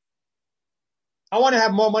one. I want to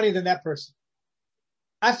have more money than that person.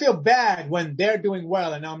 I feel bad when they're doing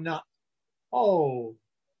well and I'm not. Oh,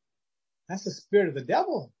 that's the spirit of the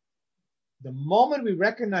devil. The moment we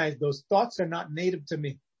recognize those thoughts are not native to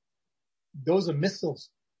me, those are missiles.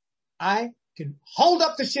 I can hold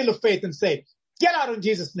up the shield of faith and say, get out in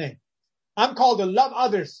Jesus' name. I'm called to love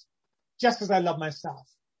others just as I love myself.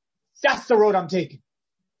 That's the road I'm taking.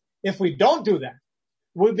 If we don't do that,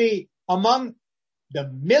 we'll be among the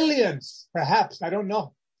millions, perhaps, I don't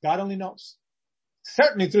know. God only knows.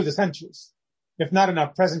 Certainly through the centuries, if not in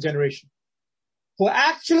our present generation, who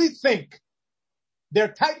actually think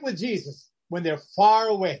they're tight with Jesus when they're far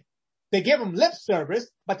away. They give him lip service,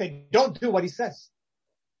 but they don't do what he says.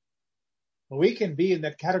 But we can be in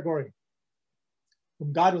that category.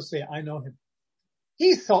 When God will say, I know him.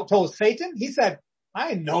 He told Satan, he said,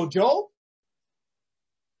 I know Job.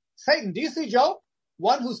 Satan, do you see Job?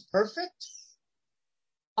 One who's perfect,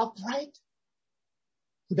 upright,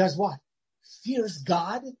 who does what? Fears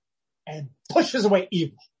God and pushes away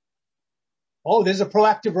evil. Oh, there's a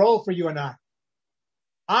proactive role for you and I.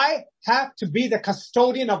 I have to be the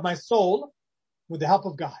custodian of my soul with the help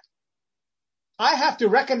of God. I have to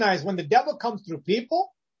recognize when the devil comes through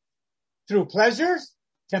people, through pleasures,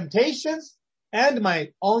 temptations, and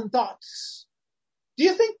my own thoughts. Do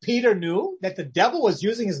you think Peter knew that the devil was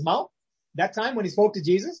using his mouth that time when he spoke to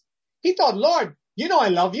Jesus? He thought, Lord, you know I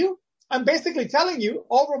love you. I'm basically telling you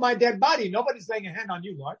over my dead body, nobody's laying a hand on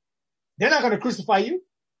you, Lord. They're not going to crucify you.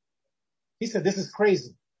 He said, this is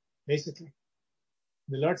crazy, basically.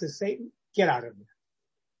 The Lord says, Satan, get out of here.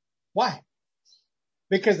 Why?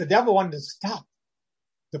 Because the devil wanted to stop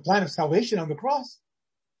the plan of salvation on the cross,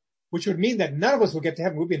 which would mean that none of us will get to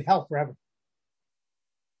heaven. We'll be in hell forever.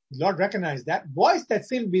 The Lord recognized that voice that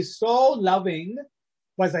seemed to be so loving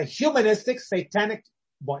was a humanistic, satanic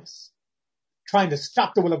voice trying to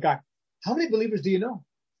stop the will of God. How many believers do you know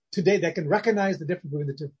today that can recognize the difference between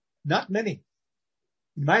the two? Not many.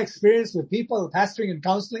 In my experience with people pastoring and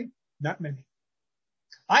counseling, not many.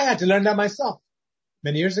 I had to learn that myself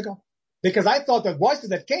many years ago because I thought the voices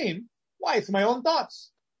that came, why, it's my own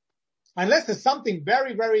thoughts. Unless there's something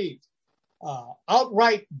very, very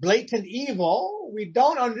outright, blatant evil, we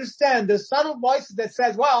don't understand the subtle voices that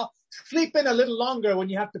says, well, sleep in a little longer when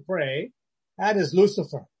you have to pray. That is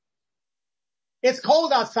Lucifer. It's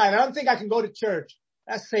cold outside. I don't think I can go to church.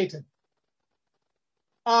 That's Satan.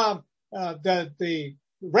 The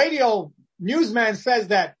radio newsman says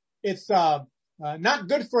that it's not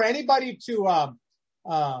good for anybody to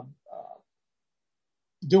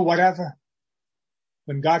do whatever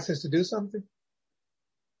when God says to do something.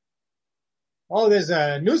 Oh, there's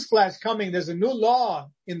a newsflash coming. There's a new law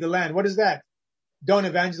in the land. What is that? Don't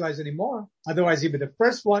evangelize anymore. Otherwise, you'll be the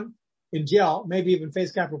first one in jail, maybe even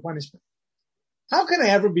face capital punishment. How can I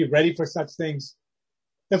ever be ready for such things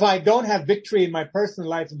if I don't have victory in my personal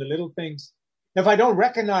life in the little things? If I don't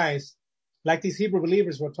recognize, like these Hebrew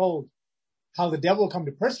believers were told, how the devil will come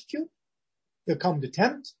to persecute, he'll come to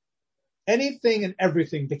tempt, anything and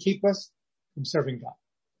everything to keep us from serving God.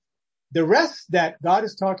 The rest that God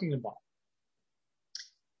is talking about,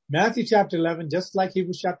 Matthew chapter 11, just like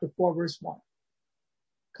Hebrews chapter 4, verse 1.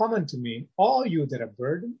 Come unto me, all you that are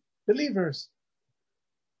burdened, believers.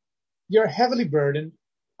 You're heavily burdened.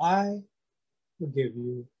 I will give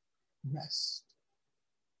you rest.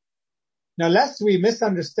 Now, lest we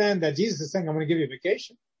misunderstand that Jesus is saying, I'm going to give you a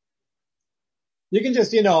vacation. You can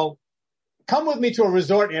just, come with me to a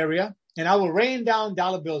resort area and I will rain down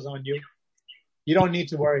dollar bills on you. You don't need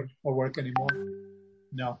to worry or work anymore.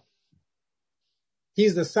 No.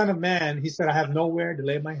 He's the Son of Man. He said, I have nowhere to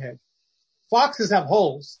lay my head. Foxes have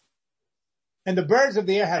holes and the birds of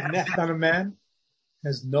the air have nests. Son of Man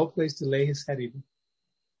has no place to lay his head even.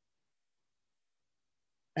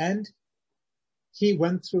 And he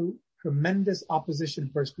went through tremendous opposition,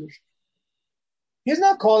 persecution. He's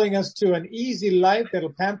not calling us to an easy life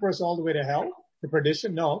that'll pamper us all the way to hell, to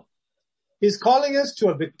perdition. No. He's calling us to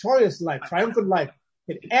a victorious life, triumphant life.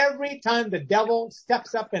 And every time the devil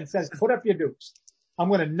steps up and says, put up your dukes, I'm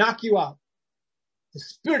going to knock you out. The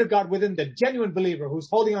Spirit of God within the genuine believer who's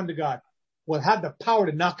holding on to God will have the power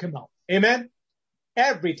to knock him out. Amen.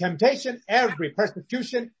 Every temptation, every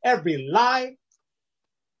persecution, every lie,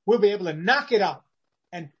 we'll be able to knock it out.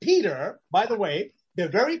 And Peter, by the way, the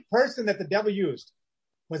very person that the devil used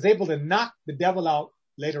was able to knock the devil out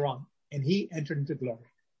later on. And he entered into glory.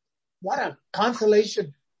 What a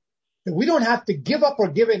consolation that we don't have to give up or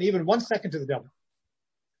give in even 1 second to the devil.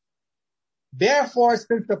 Therefore,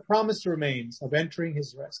 since the promise remains of entering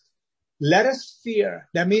his rest, let us fear.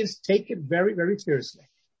 That means take it very, very seriously.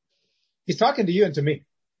 He's talking to you and to me.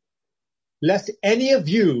 Lest any of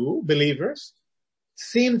you, believers,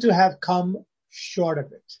 seem to have come short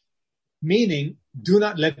of it. Meaning, do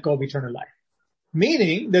not let go of eternal life.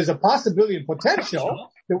 Meaning, there's a possibility and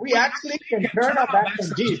potential that we actually can turn our back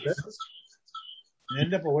on Jesus and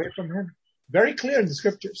end up away from him. Very clear in the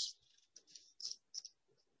scriptures.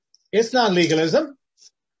 It's not legalism.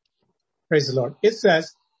 Praise the Lord. It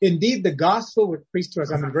says, indeed, the gospel was preached to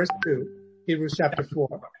us. I'm in verse 2, Hebrews chapter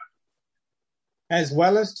 4, as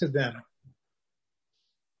well as to them.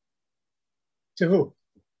 To who?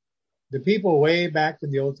 The people way back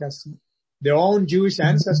in the Old Testament. Their own Jewish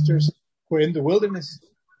ancestors were in the wilderness.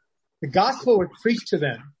 The gospel was preached to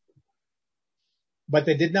them, but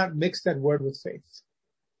they did not mix that word with faith.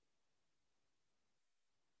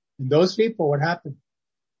 And those people, what happened?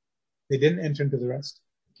 They didn't enter into the rest.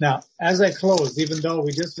 Now, as I close, even though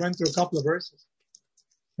we just went through a couple of verses,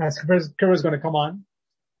 as Kira's going to come on,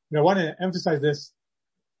 and I want to emphasize this.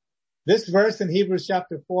 This verse in Hebrews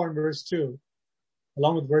chapter 4 and verse 2,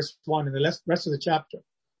 along with verse 1 and the rest of the chapter,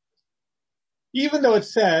 even though it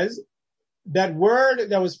says that word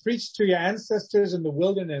that was preached to your ancestors in the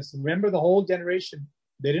wilderness, and remember the whole generation,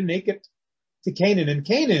 they didn't make it to Canaan. And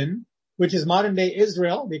Canaan, which is modern day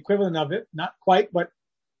Israel, the equivalent of it, not quite, but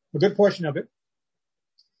a good portion of it.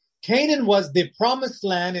 Canaan was the promised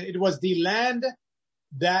land, and it was the land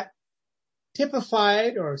that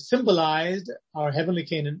typified or symbolized our heavenly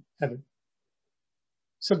Canaan, heaven.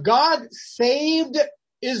 So God saved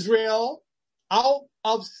Israel out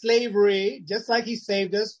of slavery, just like he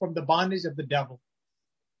saved us from the bondage of the devil.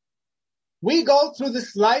 We go through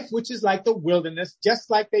this life, which is like the wilderness,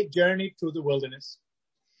 just like they journeyed through the wilderness.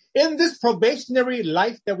 In this probationary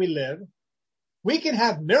life that we live, we can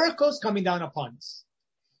have miracles coming down upon us.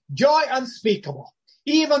 Joy unspeakable,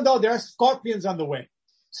 even though there are scorpions on the way,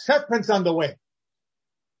 serpents on the way,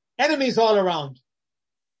 enemies all around,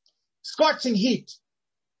 scorching heat,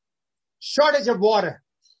 shortage of water,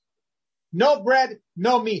 no bread,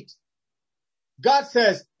 no meat. God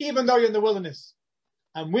says, even though you're in the wilderness,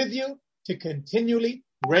 I'm with you to continually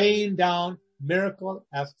rain down miracle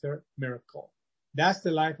after miracle. That's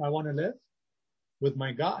the life I want to live with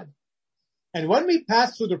my God. And when we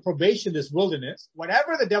pass through the probation, this wilderness,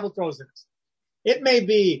 whatever the devil throws at us, it may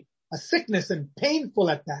be a sickness and painful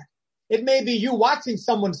at that. It may be you watching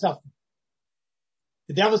someone suffer.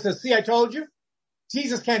 The devil says, see, I told you,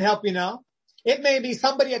 Jesus can't help you now. It may be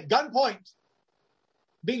somebody at gunpoint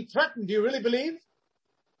being threatened. Do you really believe?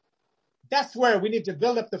 That's where we need to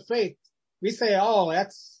build up the faith. We say, oh,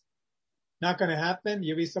 that's not going to happen.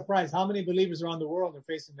 You'll be surprised how many believers around the world are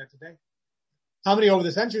facing that today. How many over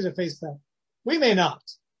the centuries have faced that? We may not.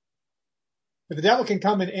 But the devil can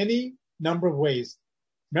come in any number of ways.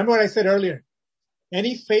 Remember what I said earlier.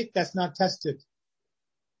 Any faith that's not tested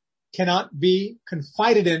cannot be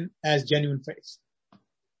confided in as genuine faith.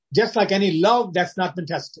 Just like any love that's not been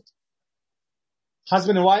tested.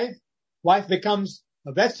 Husband and wife becomes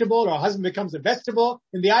a vegetable, or husband becomes a vegetable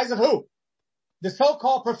in the eyes of who? The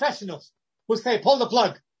so-called professionals who say, pull the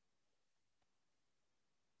plug.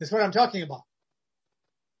 That's what I'm talking about.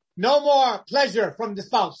 No more pleasure from the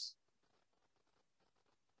spouse.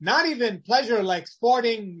 Not even pleasure like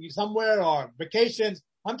sporting somewhere or vacations.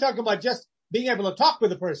 I'm talking about just being able to talk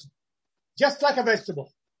with a person. Just like a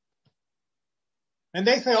vegetable. And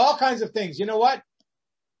they say all kinds of things. You know what?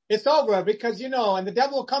 It's over because, and the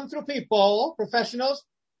devil will come through people, professionals.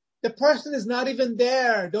 The person is not even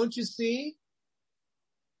there. Don't you see?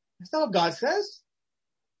 That's not what God says.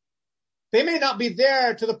 They may not be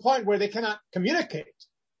there to the point where they cannot communicate.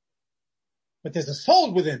 But there's a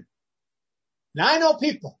soul within. Now I know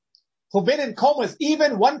people who've been in comas.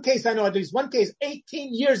 Even one case, I know at least one case,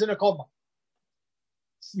 18 years in a coma.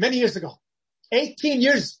 Many years ago. 18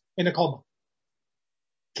 years in a coma.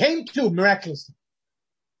 Came to miraculously.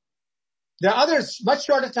 There are others much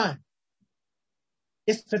shorter time.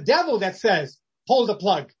 It's the devil that says, pull the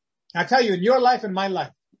plug. I tell you, in your life and my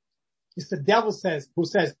life, it's the devil who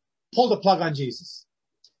says, pull the plug on Jesus.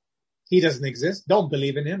 He doesn't exist. Don't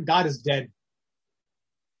believe in him. God is dead.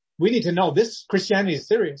 We need to know this Christianity is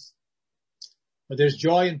serious. But there's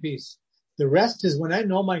joy and peace. The rest is when I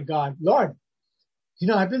know my God. Lord,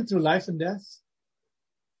 I've been through life and death.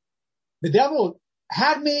 The devil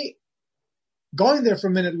had me going there for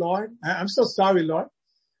a minute, Lord. I'm so sorry, Lord.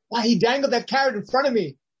 Why, he dangled that carrot in front of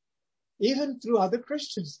me. Even through other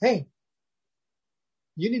Christians. Hey,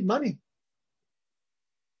 you need money.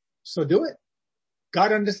 So do it.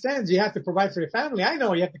 God understands you have to provide for your family. I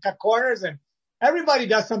know you have to cut corners and everybody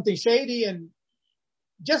does something shady, and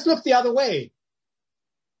just look the other way.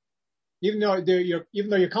 Even though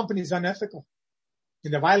your company is unethical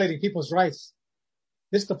and they're violating people's rights.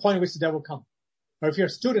 This is the point at which the devil comes. Or if you're a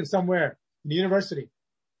student somewhere in the university,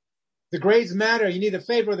 the grades matter. You need a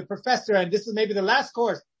favor of the professor, and this is maybe the last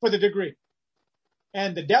course for the degree.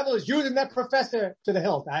 And the devil is using that professor to the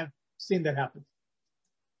hilt. I've seen that happen.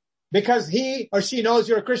 Because he or she knows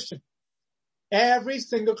you're a Christian. Every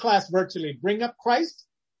single class virtually bring up Christ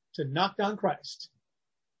to knock down Christ.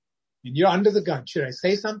 And you're under the gun. Should I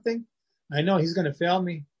say something? I know he's going to fail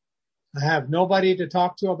me. I have nobody to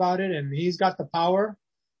talk to about it, and he's got the power.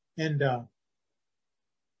 And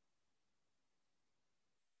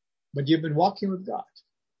but you've been walking with God.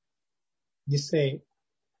 You say,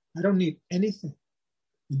 I don't need anything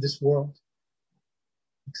in this world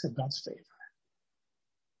except God's favor.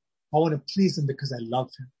 I want to please him because I love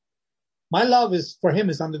him. My love for him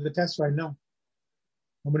is under the test right now.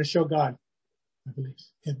 I'm going to show God I believe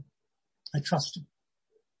him. I trust him.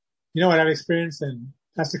 You know what I've experienced, and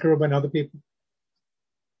Pastor Karuba and other people?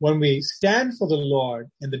 When we stand for the Lord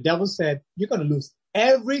and the devil said, you're going to lose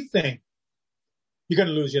everything. You're going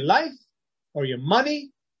to lose your life or your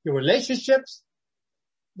money, your relationships.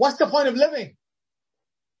 What's the point of living?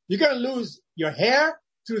 You're going to lose your hair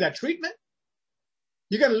through that treatment.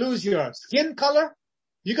 You're going to lose your skin color.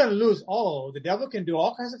 You're going to lose, the devil can do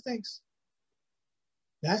all kinds of things.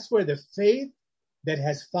 That's where the faith that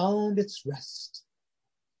has found its rest,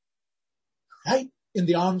 right in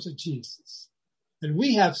the arms of Jesus. And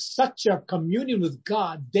we have such a communion with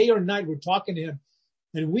God. Day or night, we're talking to him.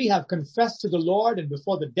 And we have confessed to the Lord and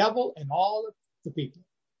before the devil and all of the people.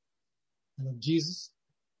 I love Jesus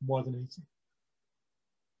more than anything.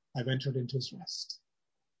 I've entered into his rest.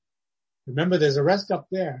 Remember, there's a rest up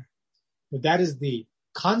there, but that is the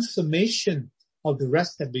consummation of the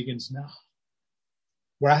rest that begins now,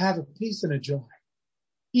 where I have a peace and a joy,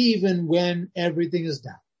 even when everything is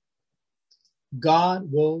down.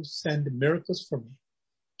 God will send miracles for me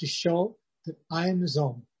to show that I am his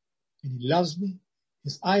own and he loves me.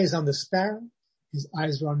 His eye is on the sparrow. His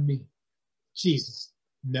eyes are on me. Jesus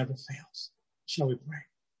never fails. Shall we pray?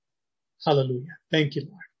 Hallelujah. Thank you,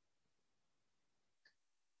 Lord.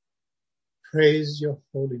 Praise your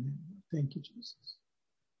holy name. Thank you, Jesus.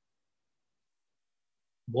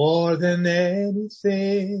 More than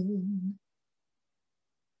anything,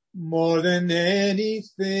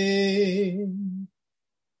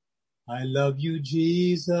 I love you,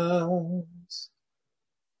 Jesus,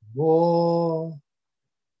 more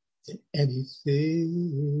than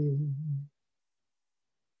anything,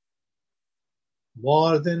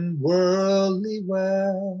 more than worldly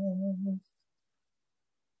wealth,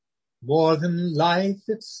 more than life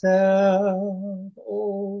itself.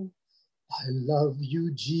 Oh, I love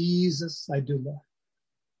you, Jesus. I do, Lord,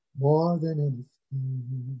 more than anything.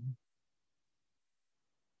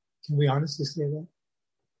 Can we honestly say that?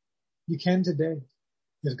 You can today.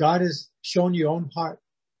 If God has shown your own heart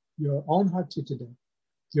to you today,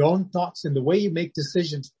 your own thoughts and the way you make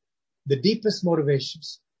decisions, the deepest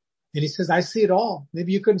motivations. And he says, I see it all.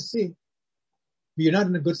 Maybe you couldn't see it, but you're not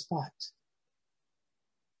in a good spot.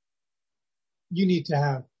 You need to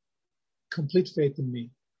have complete faith in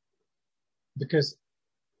me because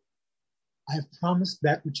I have promised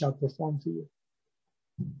that which I'll perform for you.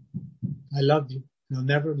 I love you and I'll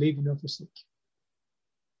never leave you nor forsake you.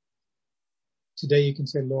 Today you can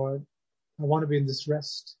say, Lord, I want to be in this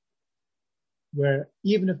rest where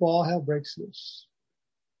even if all hell breaks loose,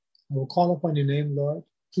 I will call upon your name, Lord,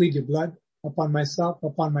 plead your blood upon myself,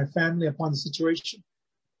 upon my family, upon the situation,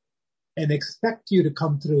 and expect you to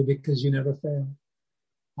come through because you never fail.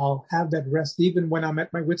 I'll have that rest even when I'm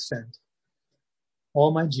at my wit's end.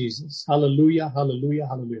 Oh, my Jesus. Hallelujah, hallelujah,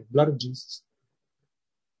 hallelujah. Blood of Jesus.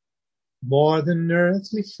 More than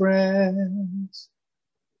earthly friends,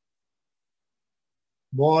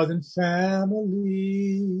 more than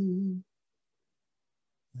family,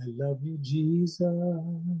 I love you, Jesus,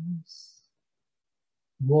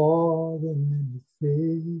 more than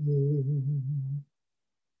anything,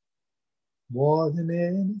 more than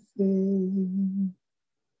anything,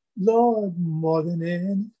 Lord, more than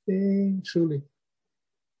anything, truly.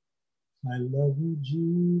 I love you,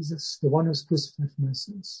 Jesus, the one who's crucified for my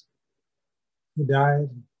sins, who died,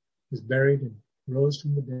 was buried, and rose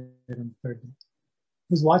from the dead on the third day.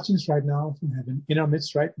 Who's watching us right now from heaven, in our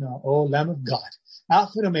midst right now, oh Lamb of God,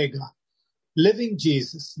 Alpha and Omega, living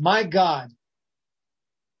Jesus, my God,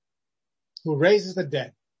 who raises the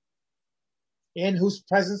dead, in whose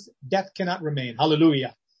presence death cannot remain.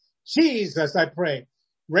 Hallelujah. Jesus, I pray,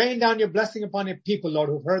 rain down your blessing upon your people, Lord,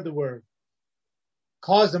 who've heard the word.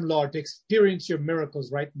 Cause them, Lord, to experience your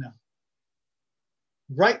miracles right now.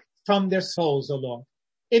 Right from their souls, oh Lord,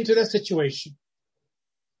 into their situation.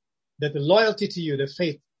 That the loyalty to you, the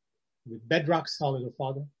faith, with bedrock solid, oh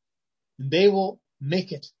Father, and they will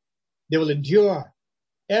make it. They will endure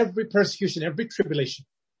every persecution, every tribulation,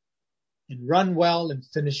 and run well and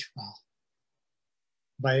finish well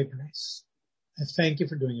by your grace. I thank you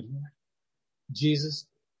for doing it, Lord. In Jesus'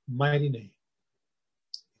 mighty name.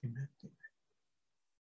 Amen.